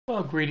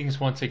Well, greetings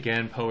once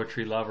again,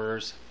 poetry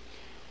lovers.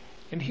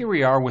 And here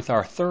we are with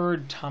our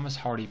third Thomas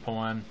Hardy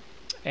poem.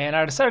 And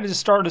I decided to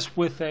start us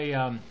with a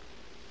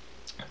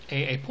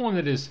poem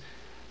that is,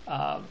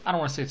 I don't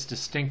want to say it's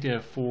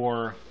distinctive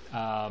for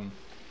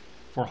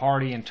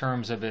Hardy in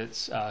terms of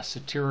its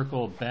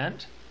satirical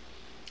bent,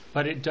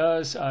 but it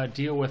does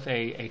deal with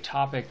a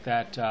topic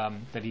that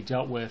he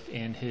dealt with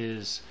in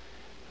his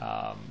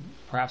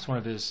perhaps one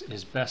of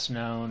his best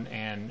known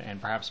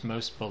and perhaps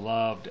most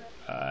beloved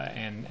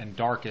and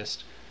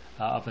darkest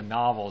of the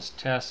novels,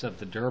 Tests of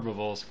the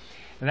D'Urbervilles,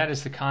 and that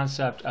is the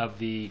concept of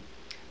the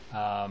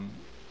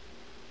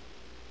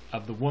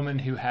woman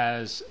who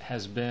has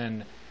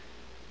been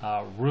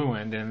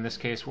ruined. And in this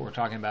case, what we're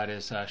talking about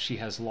is she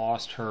has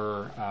lost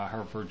her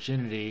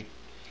virginity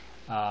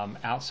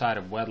outside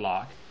of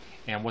wedlock,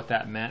 and what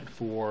that meant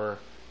for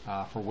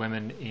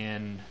women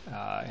in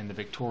the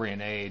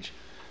Victorian age.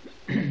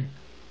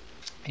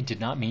 It did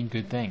not mean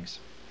good things.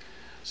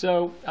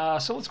 So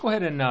let's go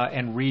ahead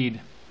and read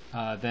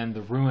then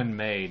the Ruined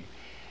Maid,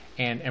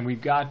 and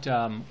we've got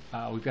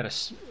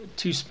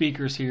two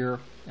speakers here.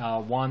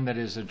 One that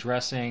is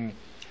addressing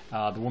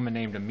the woman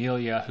named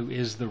Melia, who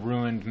is the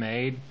Ruined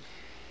Maid,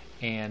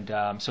 and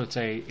so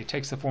it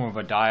takes the form of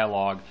a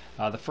dialogue.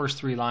 The first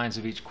three lines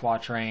of each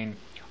quatrain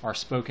are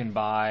spoken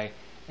by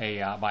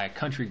a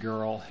country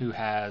girl who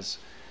has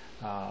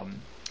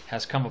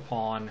come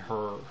upon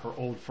her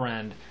old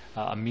friend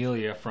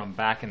Melia from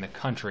back in the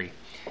country.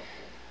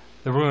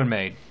 The Ruined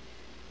Maid.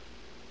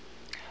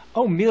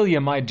 "Oh, Melia,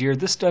 my dear,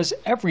 this does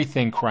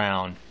everything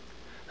crown.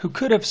 Who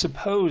could have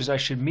supposed I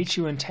should meet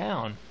you in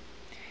town?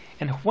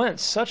 And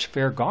whence such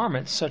fair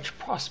garments, such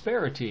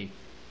prosperity?"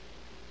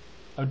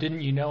 "Oh,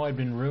 didn't you know I'd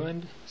been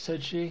ruined?"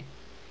 said she.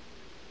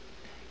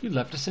 "You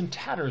left us in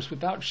tatters,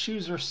 without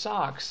shoes or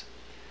socks,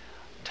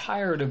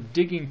 tired of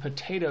digging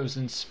potatoes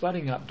and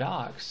spudding up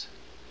docks.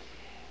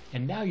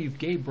 And now you've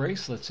gay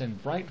bracelets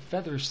and bright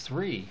feathers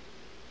three."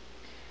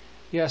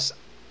 "Yes,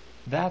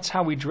 that's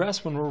how we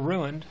dress when we're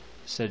ruined,"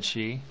 said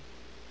she.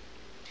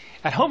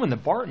 "At home in the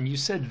barton you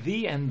said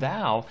thee and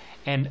thou,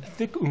 and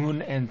thick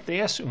un and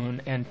theas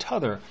un and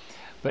t'other,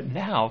 but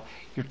now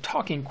you're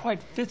talking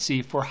quite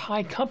fitsy for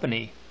high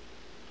company."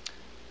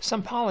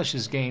 "Some polish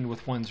is gained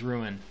with one's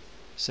ruin,"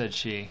 said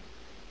she.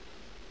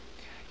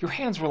 "Your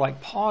hands were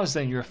like paws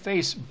then, your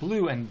face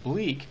blue and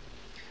bleak,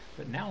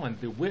 but now I'm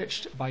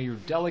bewitched by your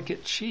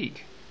delicate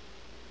cheek.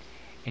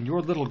 And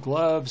your little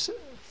gloves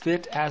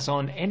fit as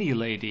on any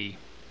lady.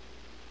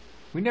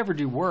 We never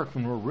do work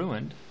when we're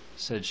ruined,"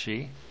 said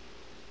she.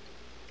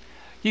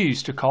 "You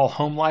used to call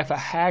home life a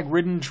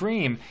hag-ridden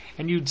dream,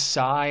 and you'd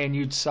sigh and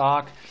you'd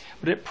sock,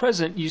 but at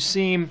present you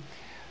seem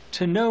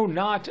to know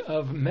not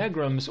of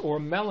megrims or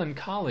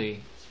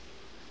melancholy."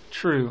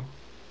 "True,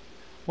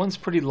 one's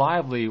pretty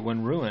lively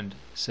when ruined,"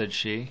 said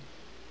she.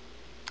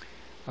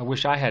 "I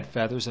wish I had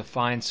feathers, a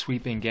fine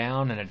sweeping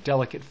gown, and a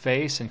delicate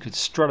face, and could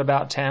strut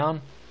about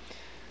town."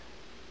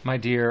 "My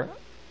dear,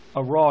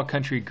 a raw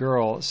country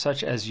girl,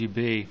 such as you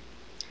be,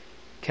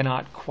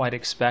 cannot quite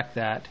expect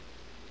that.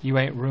 You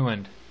ain't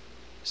ruined,"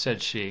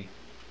 said she.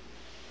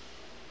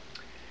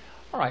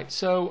 All right,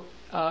 so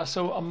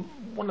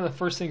one of the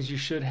first things you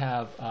should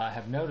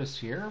have noticed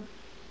here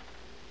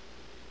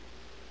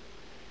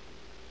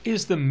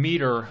is the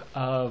meter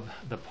of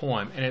the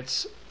poem, and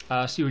it's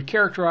so you would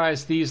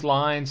characterize these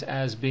lines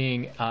as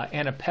being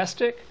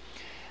anapestic,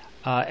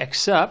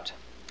 except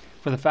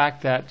for the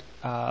fact that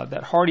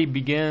Hardy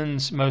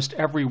begins most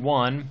every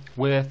one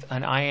with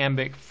an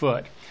iambic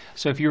foot.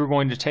 So if you were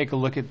going to take a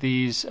look at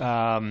these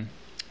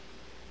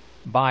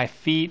by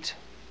feet,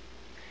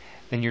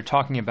 then you're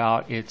talking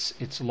about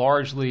it's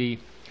largely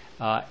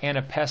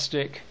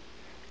anapestic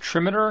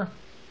trimeter.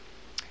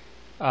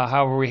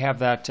 However, we have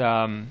that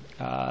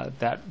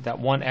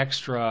one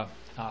extra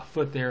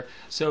foot there.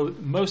 So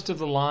most of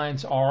the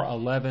lines are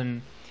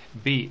 11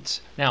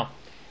 beats. Now,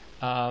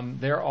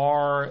 there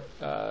are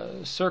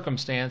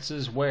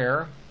circumstances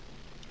where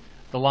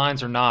the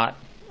lines are not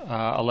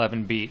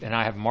 11 beat, and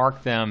I have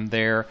marked them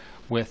there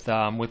with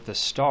the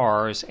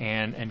stars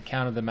and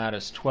counted them out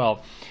as 12.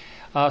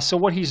 So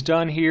what he's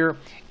done here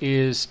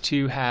is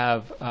to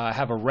have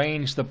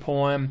arranged the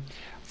poem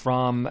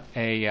from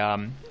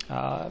a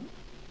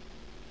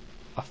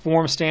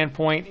form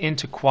standpoint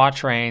into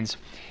quatrains,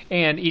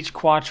 and each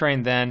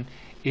quatrain then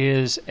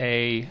is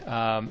a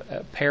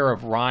pair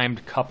of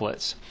rhymed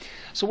couplets.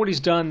 So what he's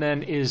done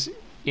then is,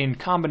 in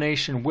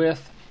combination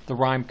with the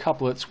rhymed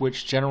couplets,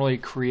 which generally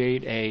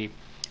create a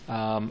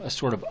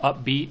sort of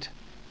upbeat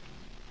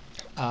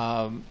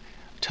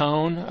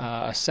tone,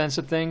 a sense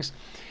of things,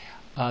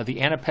 the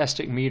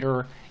anapestic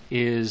meter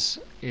is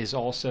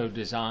also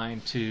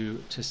designed to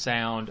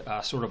sound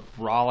sort of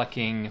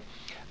rollicking.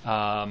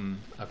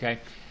 Okay,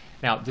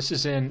 now this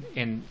is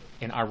in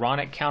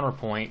ironic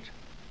counterpoint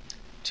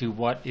to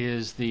what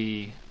is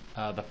the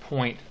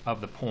point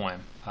of the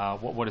poem.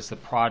 What is the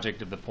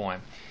project of the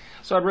poem?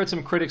 So I've read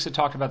some critics that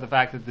talked about the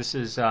fact that this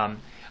is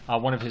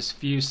one of his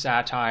few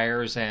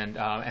satires, and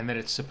that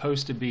it's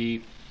supposed to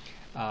be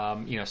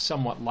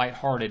somewhat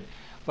lighthearted.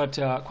 but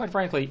quite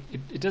frankly,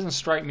 it doesn't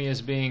strike me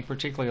as being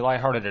particularly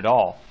lighthearted at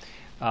all.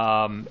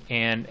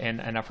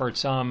 And I've heard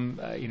some,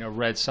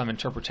 read some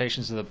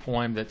interpretations of the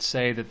poem that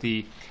say that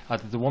the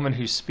woman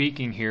who's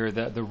speaking here,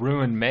 the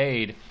ruined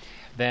maid,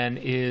 then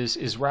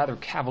is rather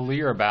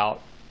cavalier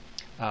about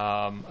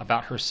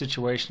her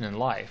situation in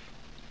life.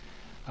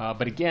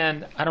 But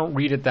again, I don't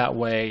read it that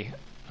way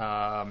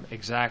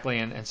exactly,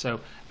 and so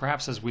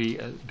perhaps as we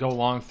go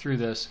along through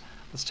this,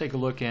 let's take a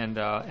look and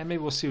maybe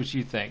we'll see what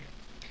you think.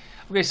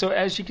 Okay, so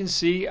as you can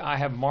see, I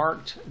have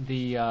marked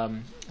the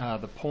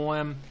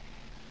poem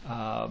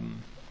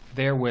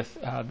there with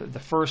the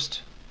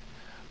first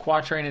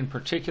quatrain in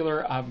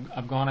particular.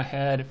 I've gone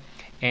ahead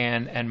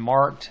and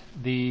marked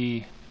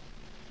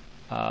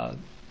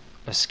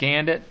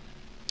scanned it.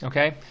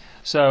 Okay,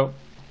 so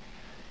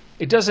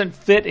it doesn't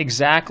fit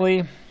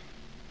exactly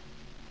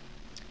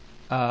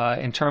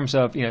in terms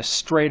of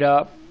straight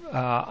up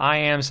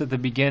iambs at the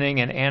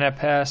beginning and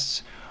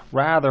anapests.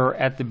 Rather,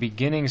 at the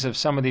beginnings of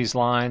some of these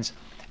lines,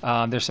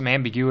 there's some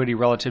ambiguity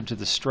relative to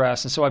the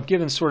stress, and so I've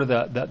given sort of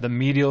the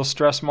medial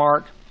stress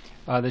mark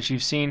that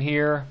you've seen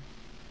here,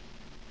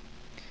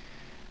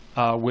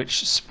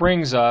 which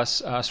springs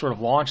us, sort of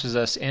launches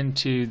us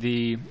into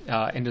the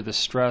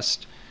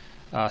stressed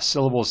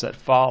syllables that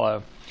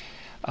follow.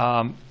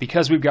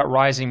 Because we've got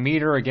rising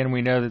meter, again,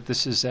 we know that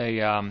this is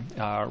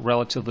a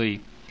relatively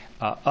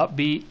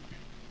upbeat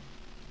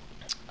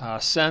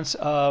sense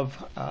of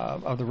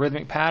the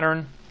rhythmic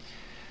pattern.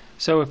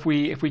 So if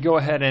we go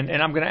ahead and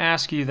I'm going to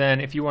ask you then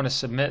if you want to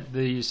submit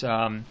these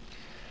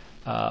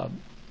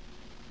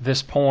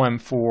this poem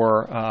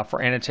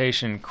for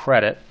annotation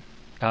credit,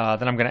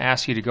 then I'm going to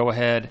ask you to go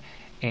ahead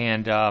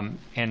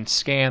and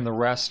scan the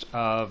rest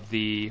of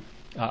the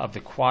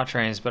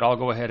quatrains. But I'll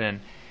go ahead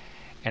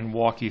and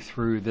walk you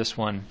through this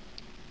one.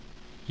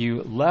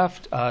 You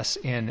left us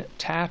in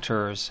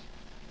tatters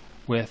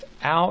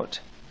without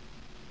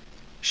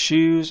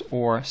shoes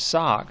or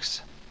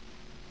socks,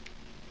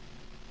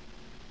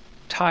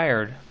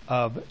 tired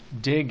of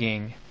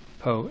digging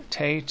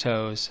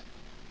potatoes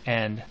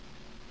and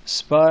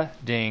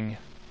spudding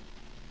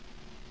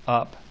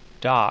up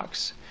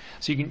docks.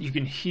 So you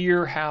can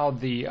hear how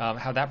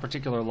how that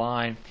particular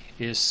line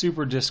is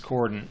super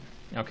discordant.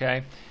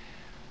 Okay,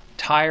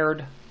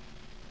 tired.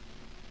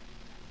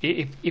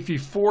 If you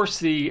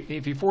force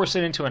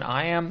it into an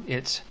iamb,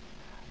 it's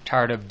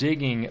tired of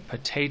digging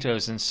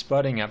potatoes and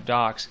spudding up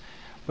docks,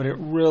 but it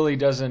really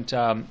doesn't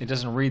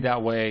read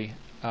that way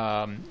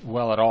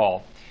well at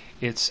all.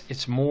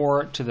 It's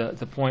more to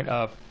the point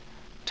of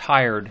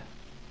tired.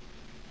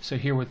 So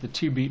here with the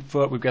 2-beat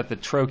foot, we've got the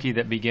trochee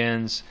that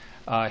begins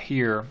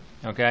here.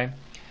 Okay,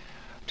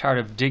 tired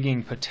of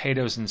digging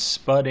potatoes and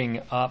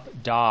spudding up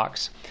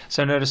docks.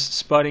 So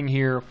notice spudding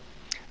here.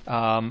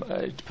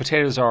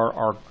 Potatoes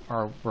are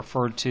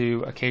referred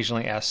to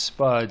occasionally as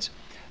spuds.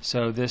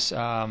 So this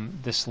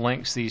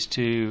links these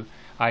two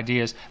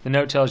ideas. The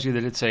note tells you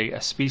that it's a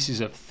species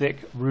of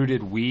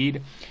thick-rooted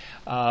weed,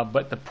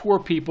 but the poor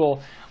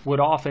people would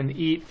often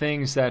eat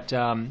things that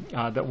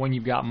that when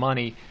you've got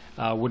money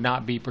would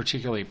not be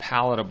particularly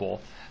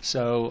palatable.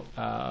 So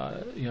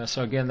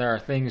so again, there are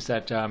things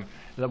that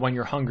that when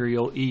you're hungry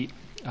you'll eat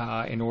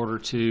in order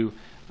to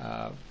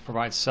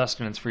provide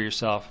sustenance for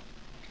yourself.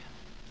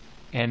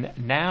 And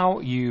now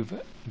you've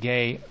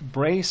gay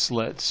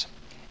bracelets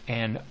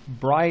and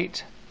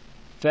bright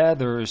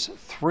feathers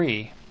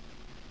 3.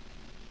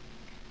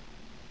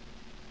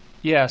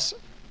 Yes,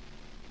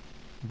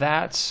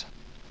 that's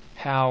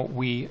how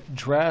we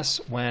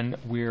dress when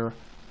we're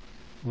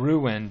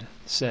ruined,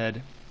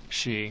 said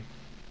she. All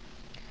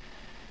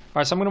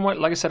right, so I'm going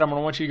to like I said, I'm going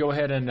to want you to go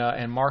ahead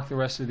and mark the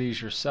rest of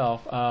these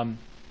yourself. And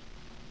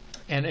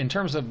in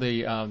terms of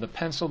the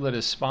pencil that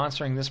is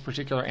sponsoring this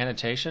particular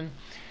annotation,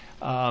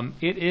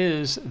 it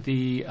is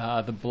the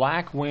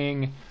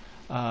Blackwing.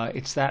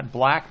 It's that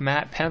black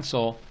matte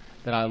pencil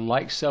that I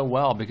like so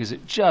well because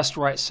it just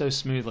writes so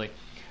smoothly.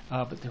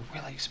 But they're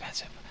really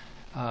expensive,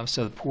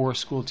 so the poor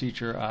school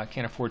teacher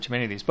can't afford too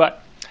many of these.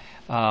 But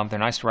they're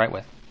nice to write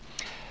with.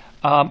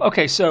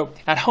 Okay, so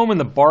at home in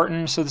the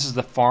Barton, so this is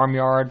the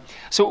farmyard.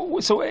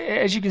 So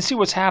as you can see,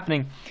 what's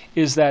happening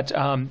is that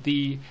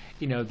the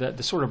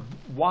sort of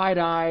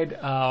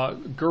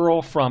wide-eyed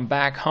girl from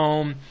back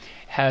home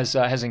has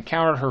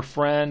encountered her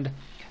friend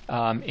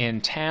in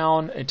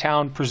town.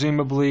 Town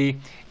presumably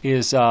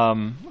is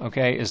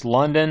is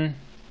London.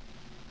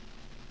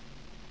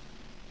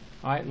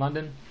 All right,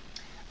 London.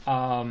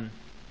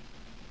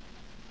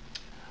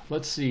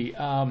 Let's see.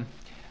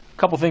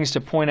 Couple things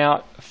to point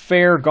out.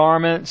 Fair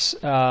garments.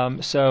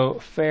 So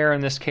fair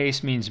in this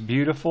case means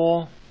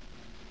beautiful.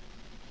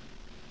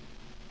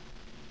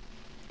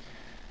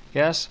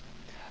 Yes.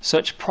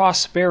 Such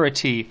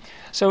prosperity.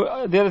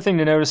 So the other thing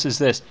to notice is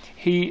this.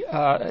 He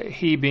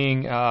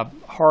being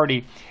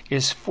Hardy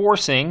is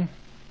forcing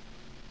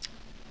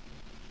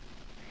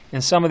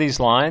in some of these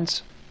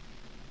lines.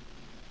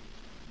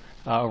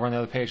 Over on the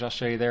other page, I'll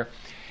show you there.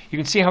 You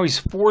can see how he's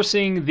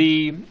forcing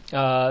the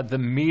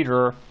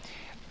meter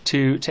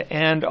to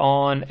end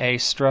on a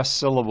stressed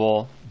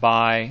syllable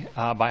by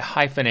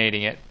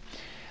hyphenating it.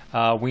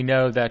 We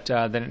know that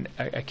then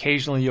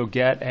occasionally you'll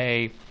get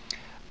a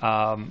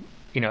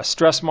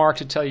stress mark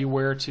to tell you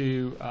where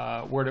to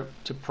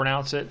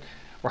pronounce it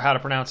or how to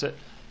pronounce it.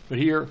 But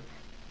here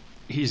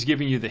he's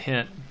giving you the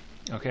hint,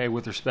 okay,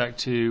 with respect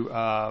to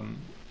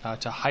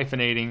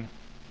hyphenating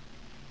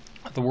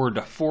the word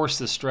to force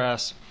the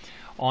stress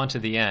onto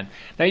the end.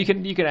 Now you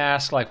can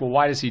ask, like, well,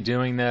 why is he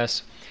doing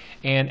this?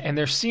 And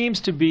there seems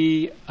to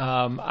be,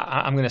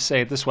 I'm going to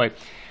say it this way,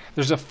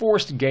 there's a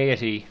forced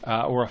gaiety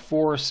or a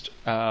forced,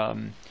 upbeat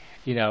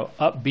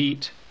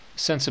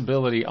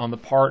sensibility on the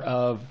part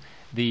of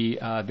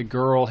the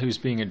girl who's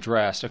being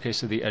addressed. Okay,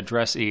 so the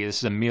addressee, this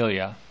is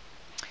Amelia.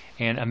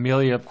 And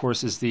Amelia, of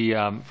course, is the,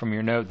 from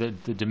your note,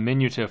 the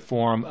diminutive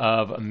form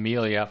of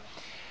Amelia.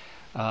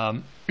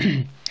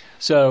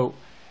 So,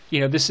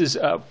 this is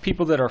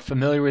people that are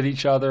familiar with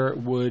each other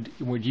would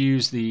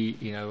use the,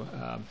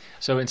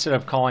 so instead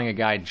of calling a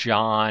guy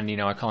John,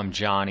 I call him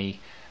Johnny.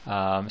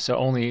 So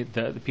only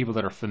the people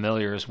that are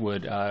familiars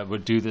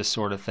would do this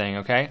sort of thing.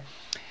 Okay,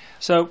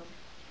 so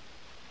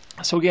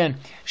again,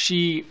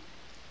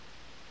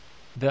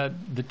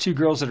 the two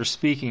girls that are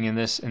speaking in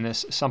this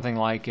something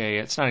like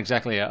it's not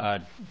exactly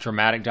a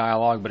dramatic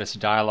dialogue, but it's a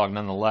dialogue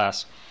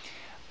nonetheless.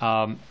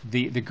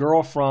 The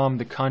girl from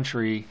the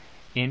country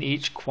in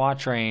each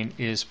quatrain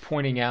is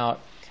pointing out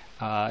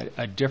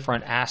a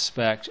different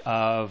aspect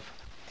of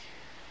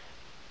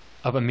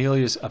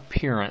Amelia's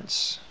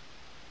appearance.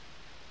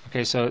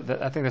 Okay, so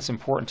I think that's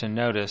important to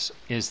notice,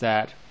 is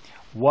that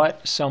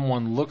what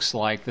someone looks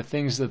like, the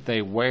things that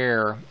they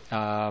wear,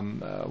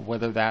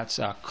 whether that's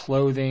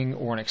clothing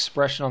or an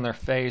expression on their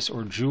face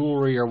or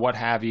jewelry or what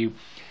have you,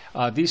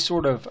 these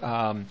sort of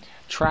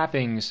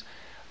trappings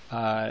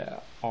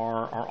are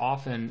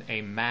often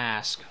a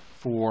mask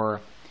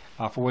for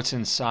what's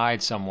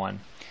inside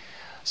someone.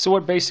 So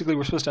what basically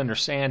we're supposed to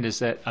understand is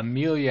that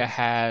Amelia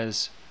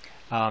has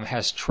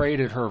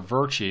traded her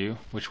virtue,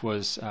 which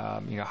was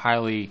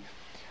highly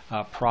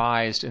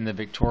prized in the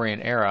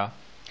Victorian era,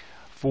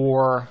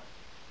 for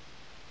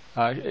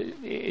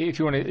if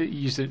you want to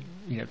use the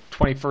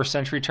 21st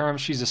century term,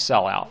 she's a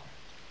sellout.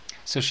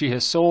 So she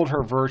has sold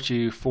her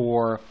virtue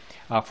for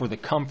the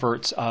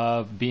comforts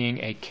of being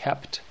a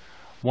kept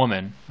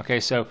woman. Okay,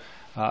 so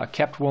a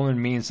kept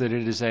woman means that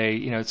it is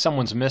it's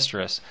someone's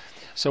mistress.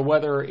 So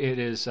whether it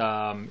is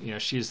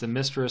she's the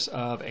mistress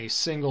of a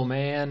single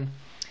man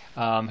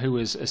who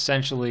is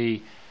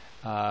essentially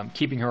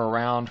keeping her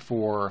around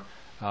for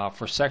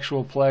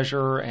sexual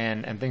pleasure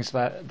and things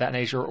of that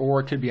nature, or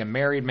it could be a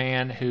married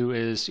man who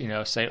is,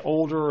 say,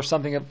 older or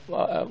something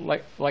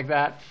like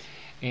that,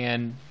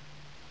 and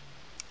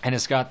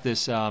it's got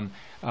this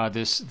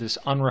this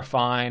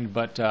unrefined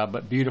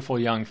but beautiful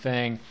young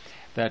thing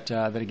that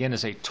again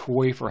is a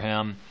toy for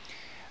him,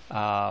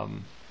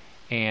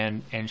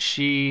 and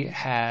she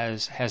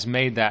has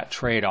made that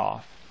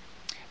trade-off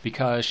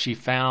because she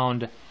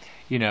found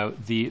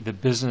the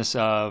business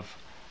of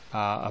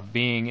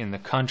being in the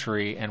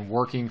country and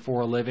working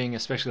for a living,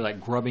 especially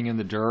like grubbing in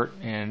the dirt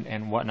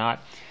and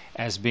whatnot,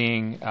 as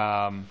being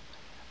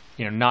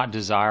not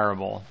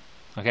desirable.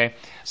 Okay,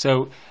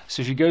 so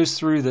she goes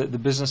through the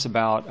business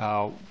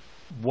about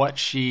what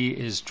she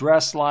is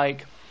dressed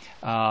like,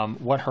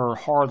 what her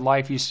hard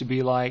life used to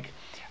be like,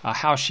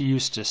 how she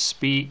used to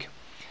speak.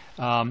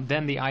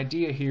 Then the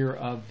idea here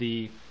of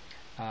the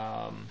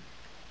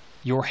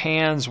your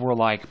hands were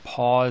like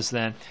paws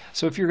then.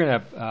 So if you're going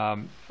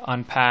to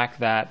unpack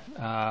that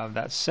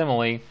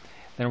simile,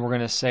 then we're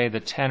going to say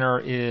the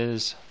tenor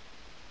is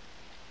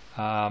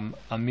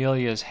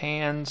Amelia's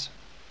hands,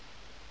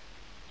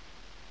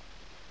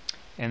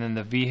 and then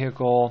the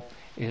vehicle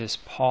is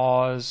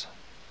paws,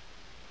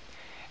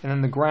 and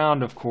then the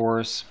ground, of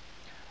course,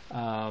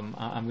 I'm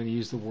going to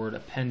use the word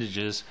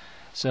appendages.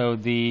 So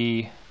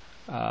the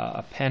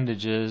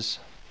appendages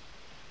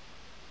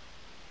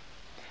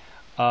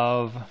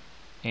of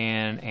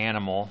an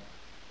animal.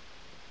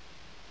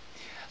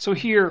 So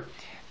here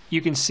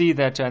you can see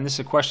that, and this is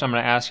a question I'm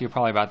going to ask you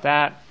probably about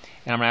that,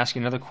 and I'm going to ask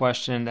you another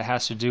question that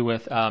has to do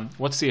with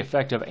what's the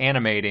effect of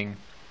animating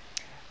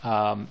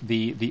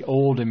the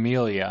old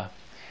Amelia.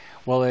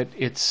 Well,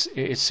 it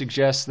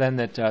suggests then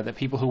that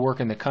people who work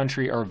in the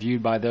country are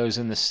viewed by those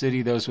in the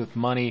city, those with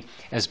money,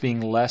 as being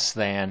less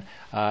than,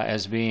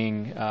 as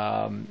being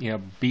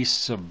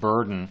beasts of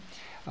burden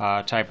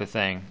type of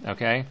thing.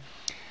 Okay,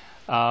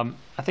 I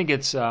think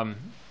it's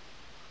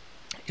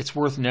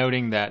worth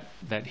noting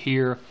that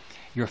here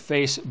your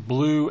face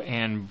blue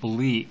and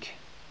bleak.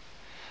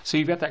 So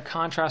you've got that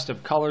contrast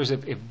of colors.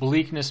 If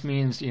bleakness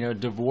means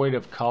devoid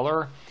of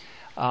color.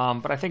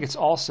 But I think it's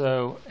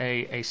also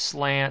a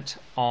slant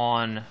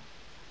on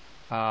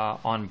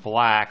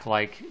black,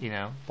 like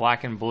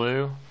black and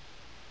blue.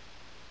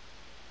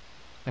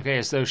 Okay,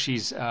 as though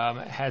she's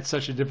had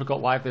such a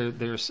difficult life.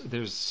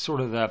 There's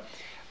sort of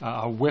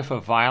a whiff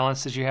of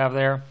violence that you have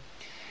there.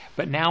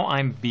 But now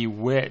I'm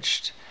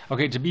bewitched.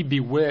 Okay, to be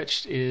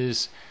bewitched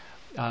is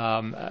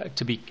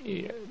to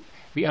be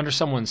be under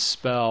someone's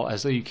spell,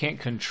 as though you can't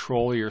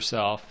control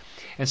yourself.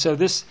 And so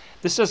this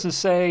doesn't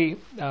say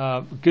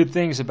good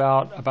things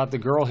about the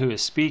girl who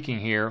is speaking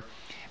here,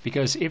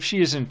 because if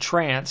she is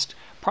entranced,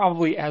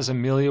 probably as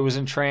Amelia was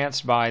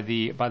entranced by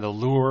the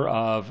lure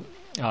of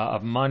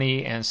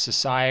money and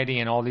society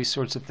and all these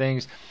sorts of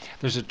things,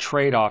 there's a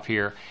trade-off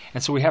here.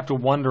 And so we have to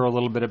wonder a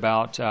little bit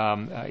about,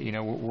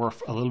 we're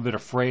a little bit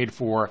afraid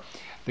for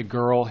the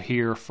girl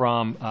here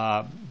from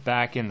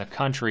back in the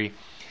country,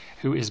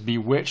 who is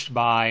bewitched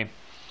by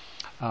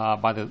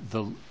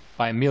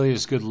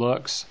Amelia's good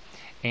looks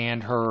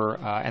and her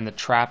and the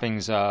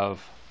trappings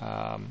of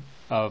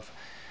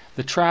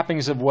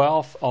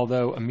wealth.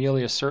 Although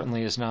Amelia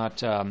certainly is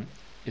not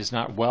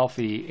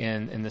wealthy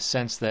in the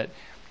sense that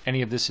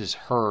any of this is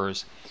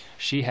hers.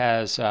 She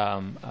has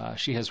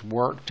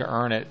worked to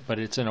earn it, but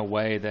it's in a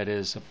way that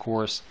is, of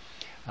course,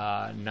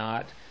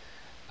 not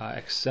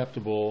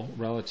acceptable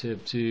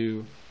relative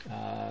to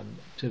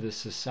the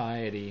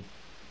society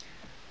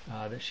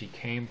that she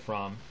came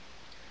from.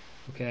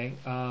 Okay.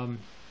 Now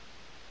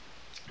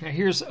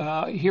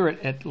here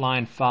at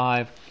line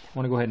 5, I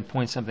want to go ahead and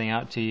point something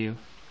out to you.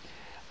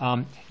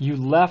 You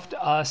left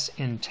us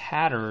in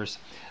tatters.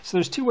 So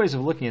there's two ways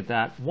of looking at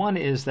that. One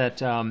is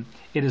that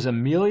it is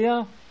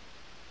Amelia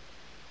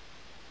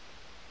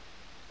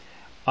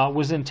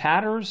was in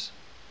tatters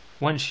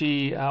when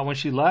she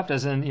left,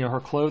 as in, her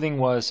clothing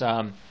was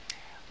in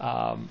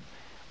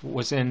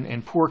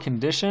poor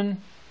condition.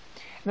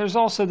 And there's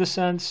also the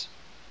sense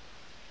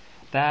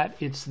that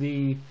it's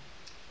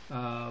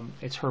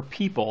her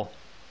people,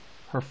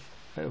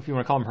 if you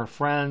want to call them her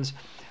friends,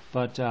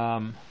 but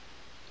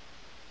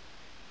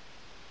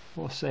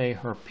we'll say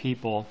her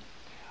people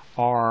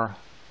are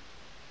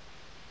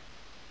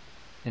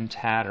in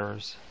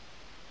tatters.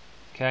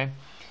 Okay,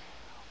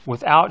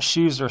 without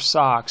shoes or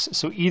socks.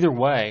 So either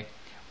way,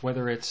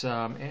 whether it's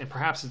and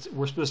perhaps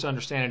we're supposed to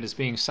understand it as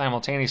being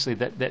simultaneously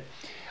that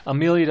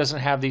Amelia doesn't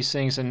have these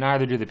things, and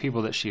neither do the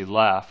people that she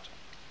left.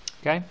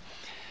 Okay.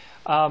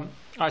 All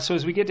right. So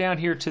as we get down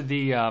here to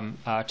the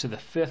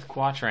 5th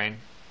quatrain,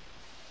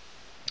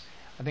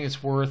 I think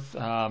it's worth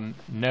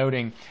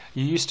noting,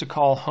 you used to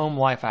call home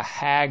life a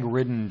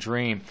hag-ridden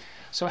dream.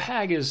 So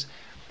hag is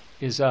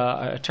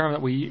a term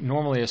that we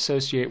normally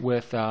associate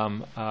with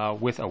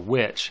a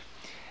witch.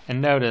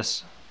 And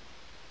notice,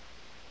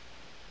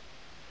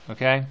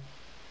 okay?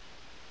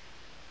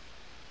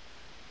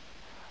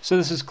 So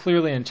this is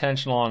clearly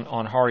intentional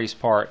on Hardy's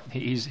part.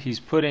 He's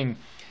putting,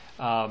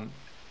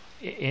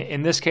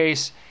 in this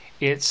case,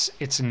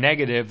 it's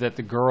negative that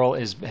the girl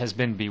has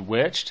been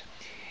bewitched,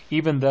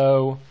 even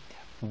though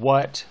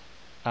what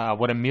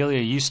Amelia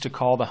used to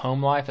call the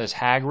home life as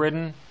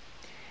hag-ridden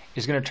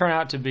is going to turn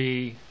out to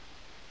be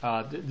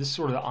this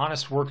sort of the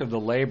honest work of the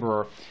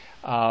laborer.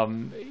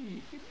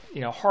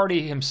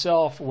 Hardy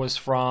himself was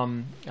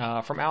from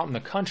out in the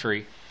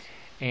country,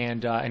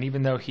 and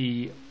even though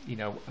he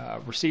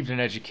received an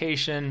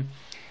education,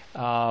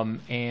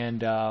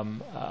 and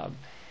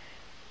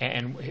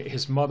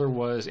his mother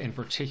was in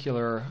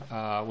particular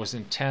was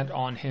intent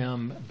on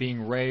him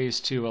being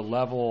raised to a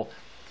level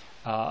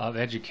of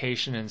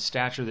education and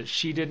stature that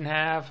she didn't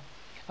have,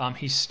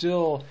 he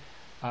still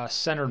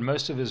centered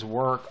most of his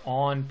work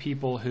on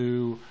people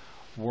who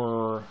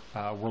were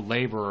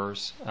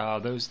laborers.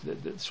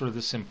 Sort of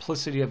the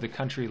simplicity of the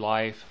country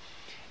life,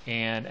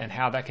 and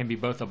how that can be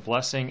both a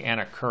blessing and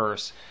a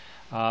curse,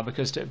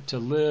 because to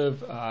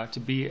live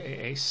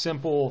a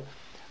simple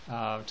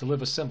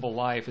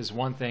life is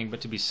one thing,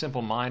 but to be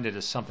simple-minded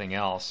is something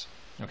else.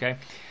 Okay,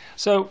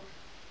 so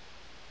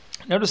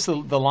notice the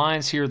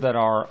lines here that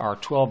are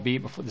 12 beat.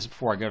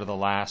 Before I go to the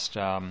last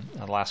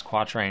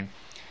quatrain.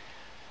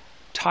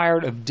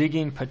 Tired of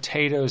digging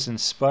potatoes and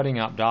spudding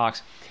up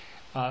docks.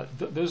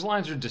 Those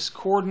lines are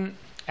discordant,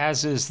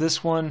 as is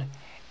this one.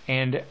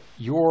 And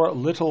your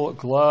little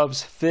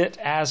gloves fit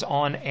as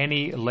on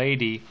any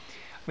lady.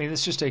 I mean,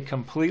 it's just a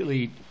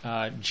completely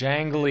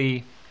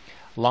jangly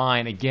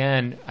line.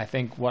 Again, I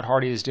think what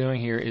Hardy is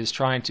doing here is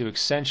trying to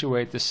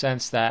accentuate the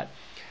sense that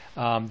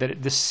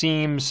this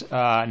seems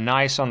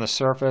nice on the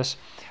surface,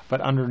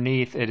 but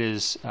underneath it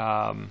is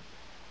not.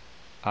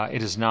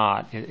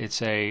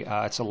 It's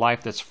a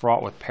life that's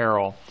fraught with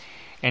peril.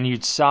 And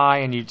you'd sigh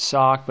and you'd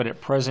sock, but at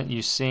present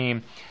you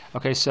seem.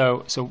 Okay,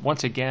 so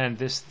once again,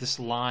 this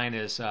line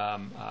is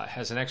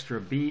has an extra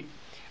beat.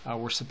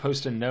 We're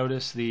supposed to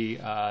notice the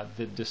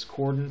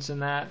discordance in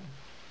that.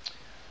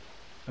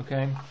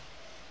 Okay.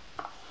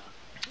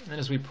 And then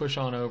as we push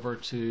on over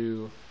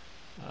to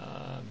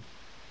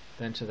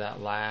then to that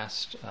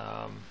last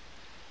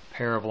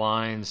pair of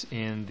lines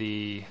in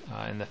the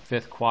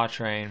 5th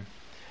quatrain.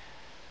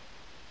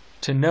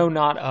 To know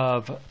not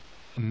of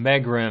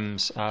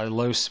megrims,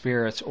 low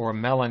spirits, or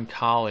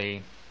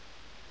melancholy,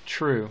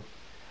 true.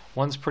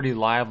 One's pretty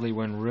lively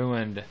when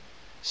ruined,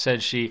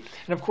 said she.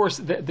 And of course,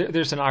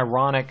 there's an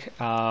ironic,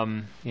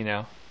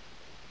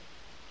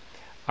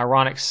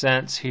 ironic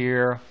sense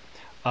here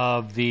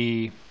of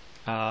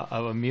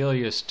of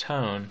Amelia's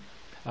tone,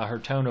 her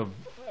tone of.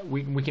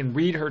 We can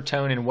read her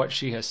tone in what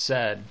she has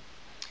said.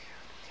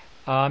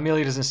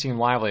 Melia doesn't seem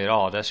lively at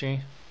all, does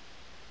she?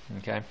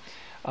 Okay.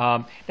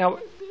 Now,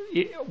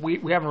 we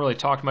haven't really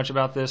talked much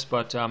about this,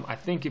 but I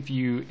think if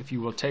you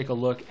will take a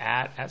look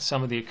at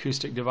some of the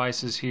acoustic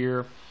devices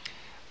here,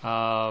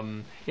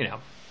 you know,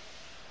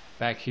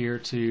 back here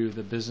to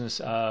the business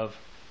of,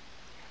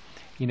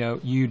 you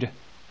know, you'd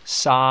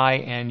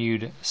sigh and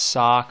you'd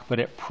sock, but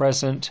at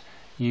present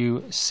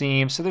you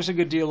seem. So there's a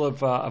good deal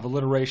of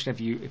alliteration if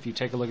you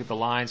take a look at the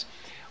lines.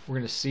 We're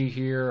going to see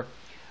here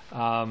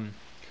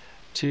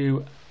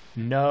to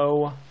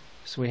know.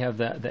 So we have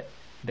the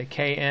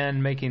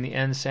KN making the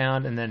N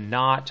sound, and then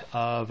not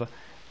of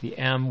the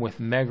M with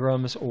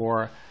megrims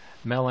or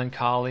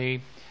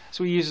melancholy.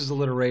 So he uses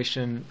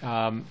alliteration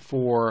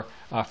for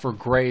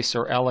grace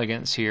or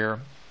elegance here.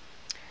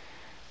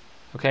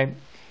 Okay,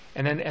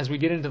 and then as we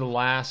get into the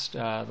last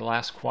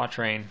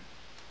quatrain.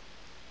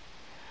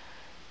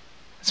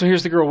 So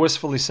here's the girl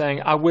wistfully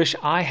saying, "I wish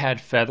I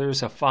had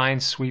feathers, a fine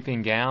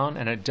sweeping gown,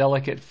 and a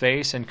delicate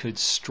face, and could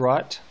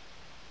strut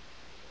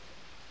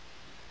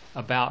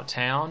about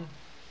town."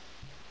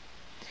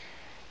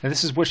 Now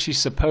this is what she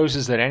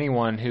supposes that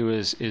anyone who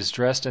is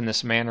dressed in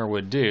this manner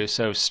would do.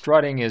 So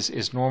strutting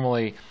is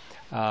normally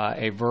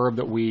a verb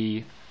that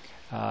we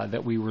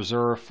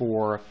reserve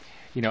for,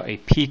 you know, a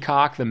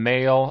peacock, the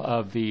male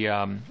of the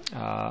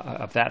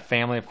of that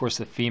family. Of course,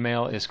 the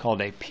female is called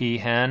a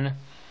peahen.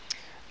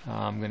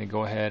 I'm going to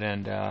go ahead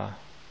and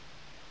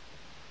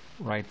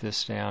write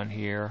this down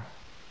here.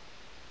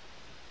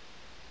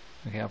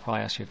 Okay, I'll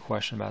probably ask you a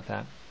question about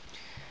that.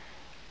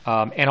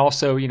 And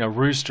also, you know,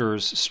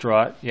 roosters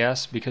strut,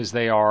 yes, because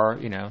they are,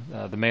 you know,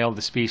 the male of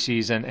the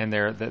species, and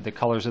the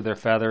colors of their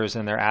feathers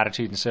and their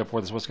attitude and so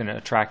forth is what's going to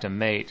attract a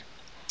mate.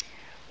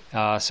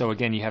 So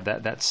again, you have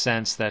that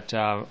sense that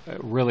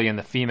really in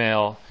the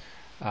female,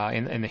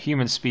 in the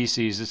human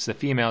species, it's the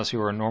females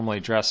who are normally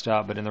dressed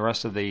up, but in the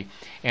rest of the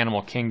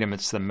animal kingdom,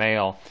 it's the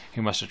male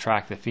who must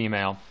attract the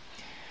female.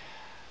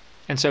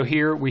 And so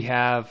here we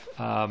have,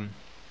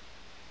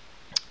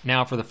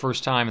 now for the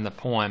first time in the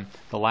poem,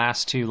 the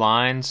last two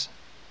lines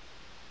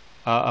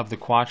of the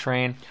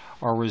quatrain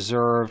are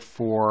reserved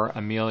for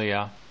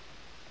Melia.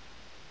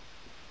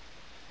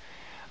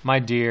 "My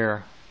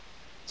dear,"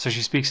 so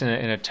she speaks in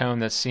a tone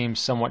that seems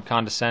somewhat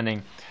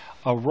condescending,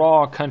 "a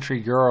raw country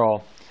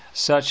girl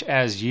such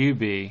as you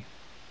be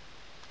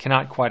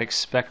cannot quite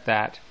expect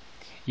that.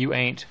 You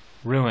ain't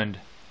ruined,"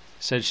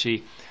 said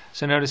she.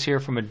 So notice here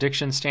from a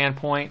diction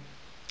standpoint,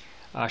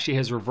 she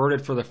has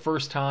reverted for the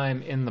first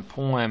time in the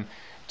poem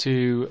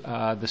to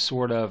the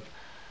sort of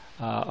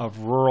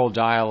rural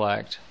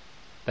dialect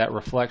that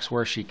reflects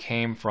where she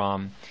came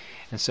from.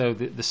 And so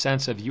the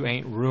sense of "you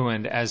ain't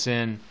ruined," as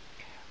in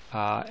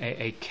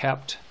a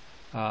kept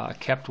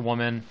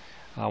woman,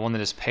 one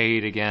that is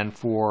paid again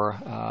for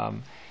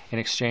in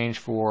exchange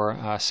for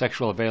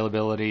sexual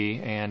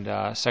availability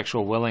and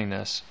sexual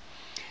willingness.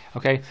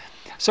 Okay,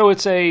 so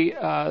it's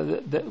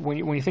when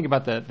you think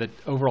about the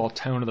overall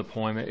tone of the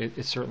poem,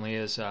 it certainly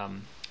is.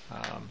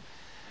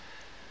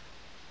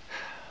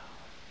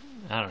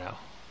 I don't know.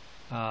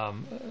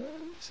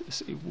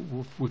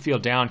 We feel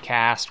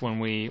downcast when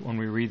we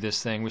read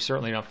this thing. We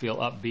certainly don't feel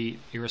upbeat,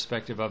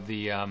 irrespective of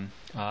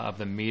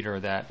the meter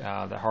that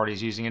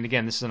Hardy's using. And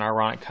again, this is an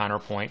ironic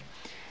counterpoint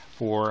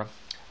for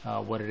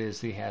what it is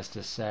that he has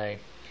to say.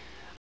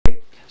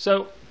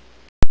 So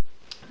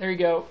there you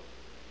go.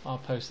 I'll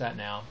post that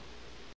now.